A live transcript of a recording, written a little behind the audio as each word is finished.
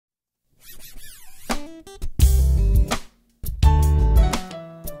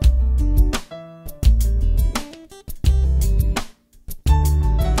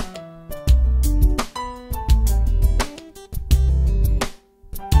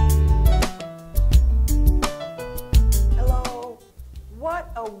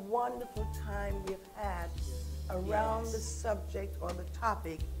wonderful time we've had around the subject or the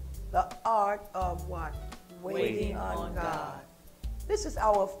topic, the art of what? Waiting on God. This is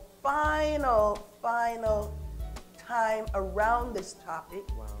our final time around this topic.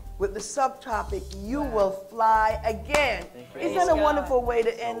 Wow. With the subtopic, you will fly again. Isn't that a wonderful way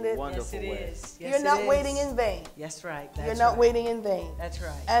to end it? Yes, it is. You're not waiting in vain. That's right. That's You're not right. waiting in vain. That's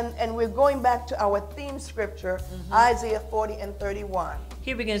right. And we're going back to our theme scripture, Isaiah 40 and 31.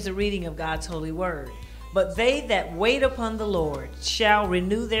 Here begins the reading of God's holy word. But they that wait upon the Lord shall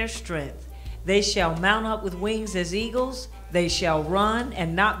renew their strength. They shall mount up with wings as eagles. They shall run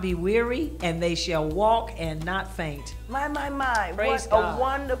and not be weary, and they shall walk and not faint. My. Praise What God. a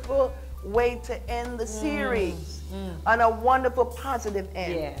wonderful way to end the series on a wonderful positive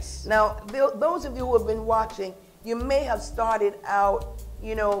end. Yes. Now, those of you who have been watching, you may have started out,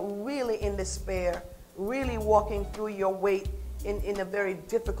 really in despair, really walking through your weight in a very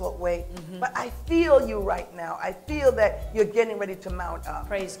difficult way. But I feel you right now. I feel that you're getting ready to mount up.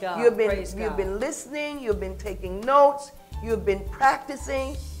 Praise God. You've Praise God. been listening, you've been taking notes, you've been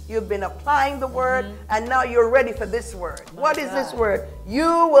practicing, you've been applying the word, and now you're ready for this word. What is this word?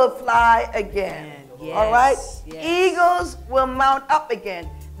 You will fly again. Yes, All right? yes. Eagles will mount up again.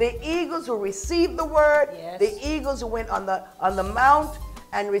 The eagles who received the word, Yes. the eagles who went on the mount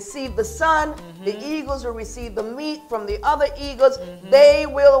and received the sun, the eagles who received the meat from the other eagles, they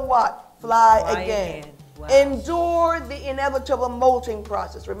will what? Fly again. Wow. Endure the inevitable molting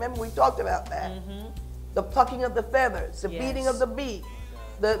process. Remember, we talked about that. The plucking of the feathers, the beating of the beak,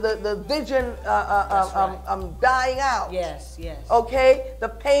 the vision dying out. Yes, yes. Okay? The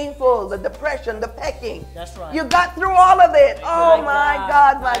painful, the depression, the pecking. That's right. You got through all of it. Oh My my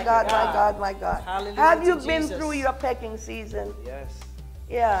God, God, my my God, my God. God, my God. Hallelujah Have you to been Jesus. through your pecking season? Yes.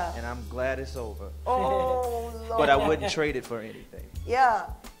 Yeah. And I'm glad it's over. Oh, Lord. But I wouldn't trade it for anything. Yeah.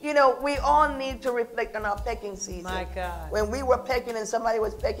 We all need to reflect on our pecking season. My God. When we were pecking and somebody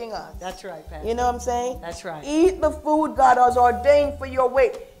was pecking us. That's right, Pastor. You know what I'm saying? That's right. Eat the food God has ordained for your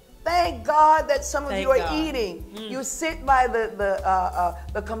weight. Thank God that some of Thank you are God. eating. You sit by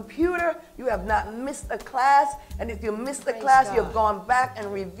the computer. You have not missed a class. And if you missed the Praise class, God. you've gone back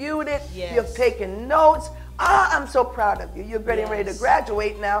and reviewed it. Yes. You've taken notes. I'm so proud of you. You're getting ready to Yes.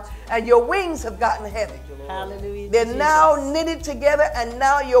 graduate now. And your wings have gotten heavy. Hallelujah. to They're Jesus. now knitted together. And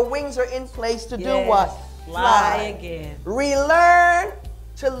now your wings are in place to do Yes. what? Fly again. Relearn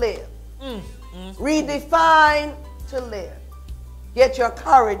to live. Redefine to live. Get your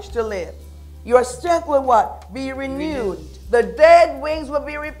courage to live. Your strength will what? Be renewed. The dead wings will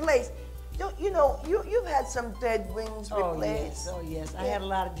be replaced. You've had some dead wings replaced. Oh, yes. I had a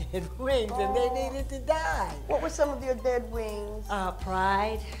lot of dead wings, and they needed to die. What were some of your dead wings?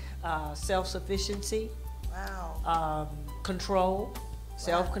 Pride, self-sufficiency, Wow. control,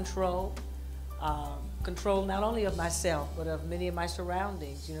 self-control, control not only of myself, but of many of my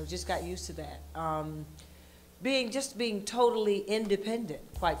surroundings. Just got used to that. Being totally independent,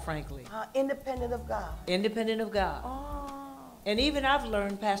 quite frankly. Independent of God. Independent of God. Oh, And even I've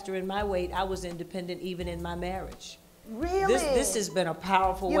learned, Pastor, in my weight, I was independent even in my marriage. really? This has been a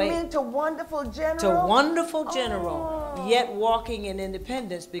powerful You way. mean to wonderful general? To wonderful general, Oh. yet walking in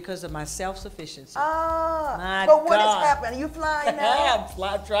independence because of my self-sufficiency. My But what God. has happened? Are you flying now?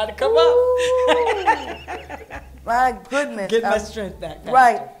 I'm trying to come Ooh. My goodness. Get my strength back, Pastor.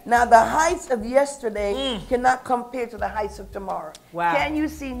 Right. Now, the heights of yesterday cannot compare to the heights of tomorrow. Wow. Can you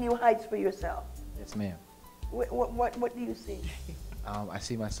see new heights for yourself? Yes, ma'am. What do you see? I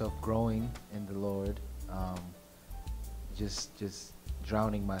see myself growing in the Lord, just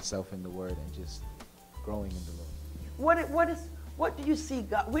drowning myself in the Word and just growing in the Lord. What do you see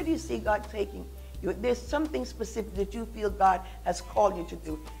God? Where do you see God taking you? There's something specific that you feel God has called you to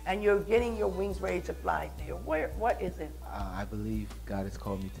do, and you're getting your wings ready to fly there. What is it? I believe God has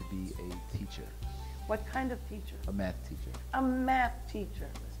called me to be a teacher, What kind of teacher? a math teacher. A math teacher.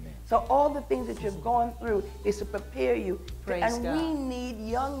 Yes, ma'am. So all the things that you've gone through is to prepare you. Praise and God. we need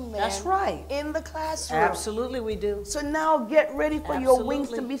young men That's right. in the classroom. Absolutely we do. So now get ready for your wings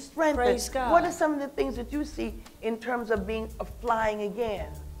to Absolutely. be strengthened. Praise God. What are some of the things that you see in terms of flying again?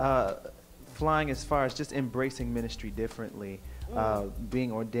 Flying as far as just embracing ministry differently,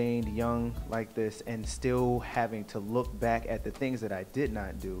 being ordained young like this and still having to look back at the things that I did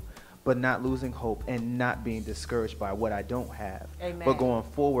not do, but not losing hope and not being discouraged by what I don't have. Amen. But going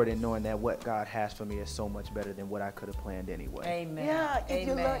forward and knowing that what God has for me is so much better than what I could have planned anyway. Amen. Yeah, if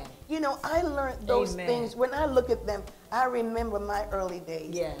you learn, Amen. I learned those Amen. things. When I look at them, I remember my early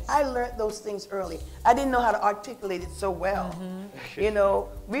days. Yes. I learned those things early. I didn't know how to articulate it so well.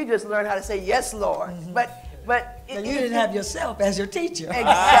 We just learned how to say, yes, Lord. But But And you didn't have yourself as your teacher.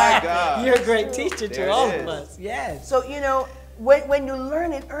 exactly. You're a great teacher There to all it of is. us. Yes. So, you know, when you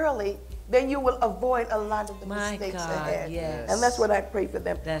learn it early, then you will avoid a lot of the My mistakes God, ahead. yes. And that's what I pray for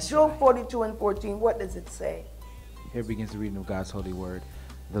them. That's Job right. 42 and 14, what does it say? Here begins the reading of God's holy word.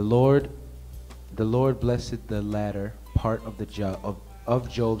 The Lord blessed the latter part of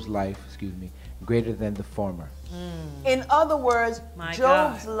Job's life, greater than the former. In other words, My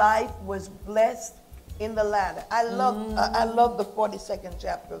Job's God. life was blessed in the latter. I love the 42nd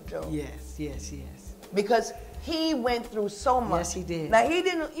chapter of Job. Yes, yes, yes. Because he went through so much. Yes, he did. Now, he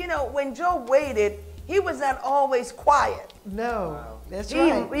didn't, you know, when Job waited, he was not always quiet. No, that's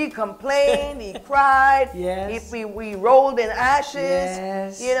right. He complained, he cried, Yes. we rolled in ashes,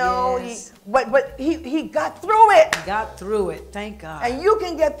 Yes, you know, yes. but he got through it. Got through it. Thank God. And you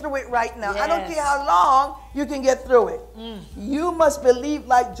can get through it right now. I don't Yes. care how long you can get through it. You must believe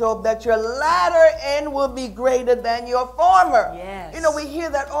like Job that your latter end will be greater than your former. Yes. You know, we hear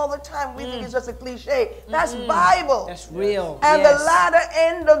that all the time. We think it's just a cliche. That's Bible. That's real. And Yes. the latter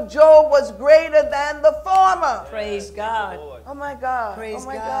end of Job was greater than the former. Praise God. Oh my God. Praise Oh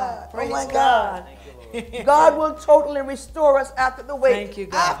my God. God. Praise Oh my God. God. God will totally restore us after the wait. Thank you,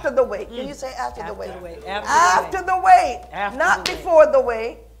 God. After the wait. Can you say after the wait? After the wait. After the wait. After Not the wait. before the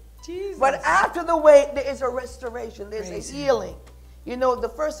wait. Jesus. But after the wait, there is a restoration. There's Praise a Him. healing. You know, the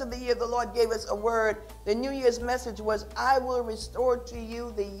first of the year, the Lord gave us a word. The New Year's message was, I will restore to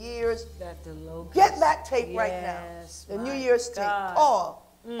you the years. That the locust. Get that tape right now. Yes, The New my Year's tape. God.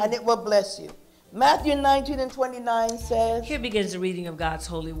 Call, and it will bless you. Matthew 19 and 29 says, Here begins the reading of God's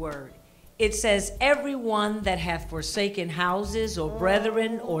holy word. It says, everyone that hath forsaken houses or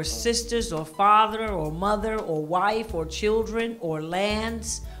brethren or sisters or father or mother or wife or children or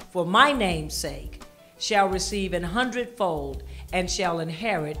lands for my name's sake shall receive 100-fold and shall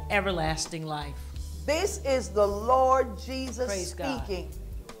inherit everlasting life. this is the Lord Jesus Praise God. speaking.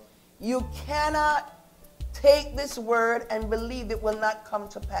 You cannot take this word and believe it will not come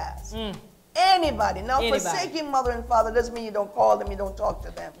to pass. Anybody. Now, Anybody. forsaking mother and father doesn't mean you don't call them, you don't talk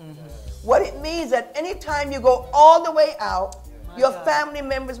to them. What it means that anytime you go all the way out, your God. family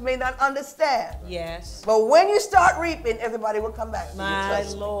members may not understand. Yes. But when you start reaping, everybody will come back to you. My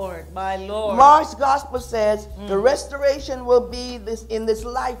Trust me. Lord, my Lord. Mark's gospel says the restoration will be in this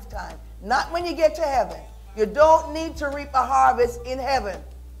lifetime, not when you get to heaven. You don't need to reap a harvest in heaven.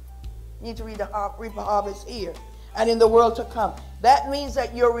 You need to reap a harvest here and in the world to come. That means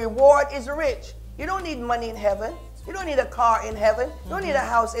that your reward is rich. You don't need money in heaven. You don't need a car in heaven. You don't need a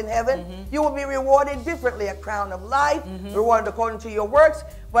house in heaven. You will be rewarded differently. A crown of life, rewarded according to your works.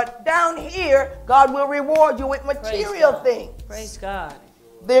 But down here, God will reward you with material things. Praise God.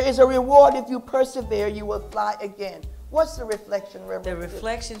 There is a reward if you persevere, you will fly again. What's the reflection, Reverend? The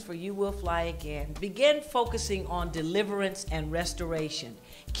reflections for You Will Fly Again. Begin focusing on deliverance and restoration.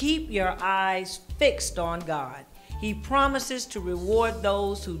 Keep your eyes fixed on God. He promises to reward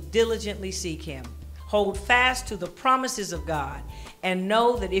those who diligently seek Him. Hold fast to the promises of God and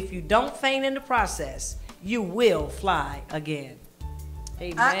know that if you don't faint in the process, you will fly again.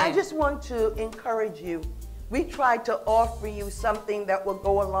 Amen. I just want to encourage you. We tried to offer you something that will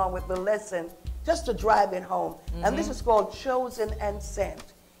go along with the lesson just to drive it home. And this is called Chosen and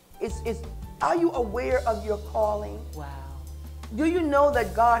Sent. Are you aware of your calling? Wow. Do you know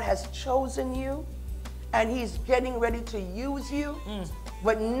that God has chosen you and He's getting ready to use you?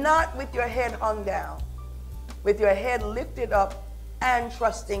 But not with your head hung down, with your head lifted up and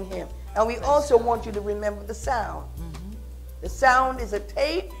trusting Him. And we also want you to remember the sound. The sound is a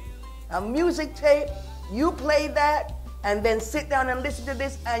tape, a music tape. You play that and then sit down and listen to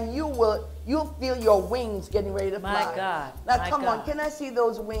this and you'll feel your wings getting ready to fly. My God. Now My come on, God. can I see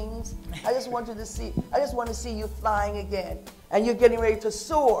those wings? I just want to see you flying again. And you're getting ready to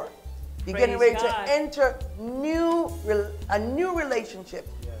soar. You're getting ready Praise God. to enter a new relationship,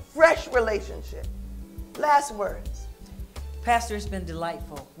 fresh relationship. Last words. Pastor, it's been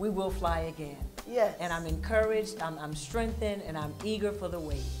delightful. We will fly again. Yes. And I'm encouraged, I'm strengthened, and I'm eager for the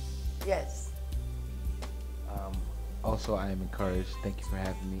wait. Yes. Also, I am encouraged. Thank you for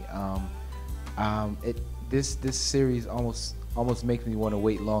having me. This series almost makes me want to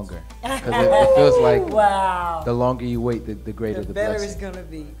wait longer because it feels like Wow. the longer you wait, the greater The the better blessing. it's going to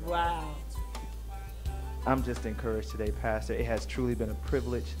be. Wow. I'm just encouraged today, Pastor. It has truly been a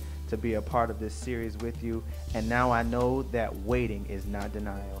privilege to be a part of this series with you. And now I know that waiting is not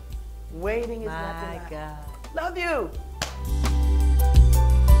denial. Waiting is My not denial. God. Love you.